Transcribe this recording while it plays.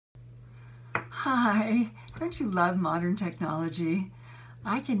Hi, don't you love modern technology?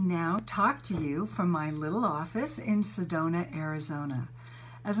 I can now talk to you from my little office in Sedona, Arizona.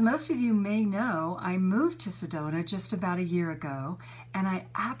 As most of you may know, I moved to Sedona just about a year ago, and I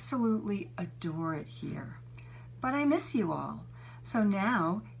absolutely adore it here. But I miss you all. So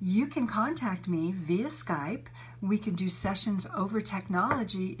now you can contact me via Skype. We can do sessions over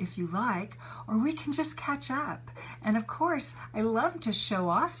technology if you like, or we can just catch up. And of course, I love to show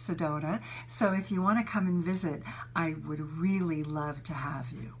off Sedona, so if you want to come and visit, I would really love to have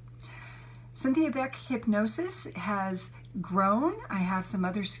you. Cynthia Beck Hypnosis has grown. I have some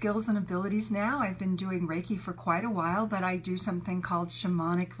other skills and abilities now. I've been doing Reiki for quite a while, but I do something called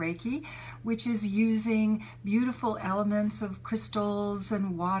shamanic Reiki, which is using beautiful elements of crystals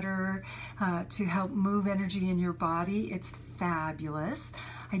and water to help move energy in your body. It's fabulous.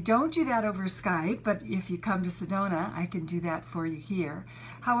 I don't do that over Skype, but if you come to Sedona, I can do that for you here.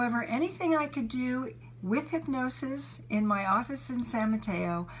 However, anything I could do with hypnosis in my office in San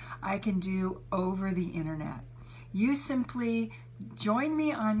Mateo, I can do over the internet. You simply join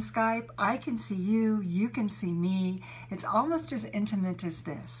me on Skype. I can see you, you can see me. It's almost as intimate as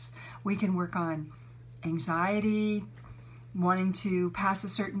this. We can work on anxiety, wanting to pass a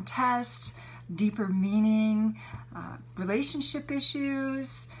certain test, deeper meaning, relationship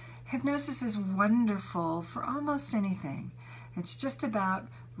issues. Hypnosis is wonderful for almost anything. It's just about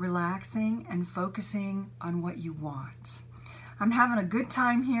relaxing and focusing on what you want. I'm having a good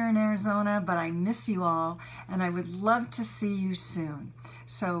time here in Arizona, but I miss you all, and I would love to see you soon.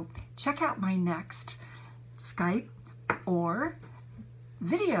 So check out my next Skype or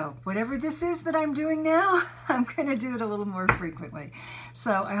video, whatever this is that I'm doing now. I'm going to do it a little more frequently.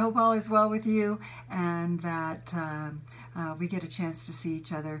 So I hope all is well with you, and that we get a chance to see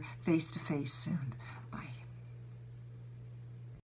each other face to face soon.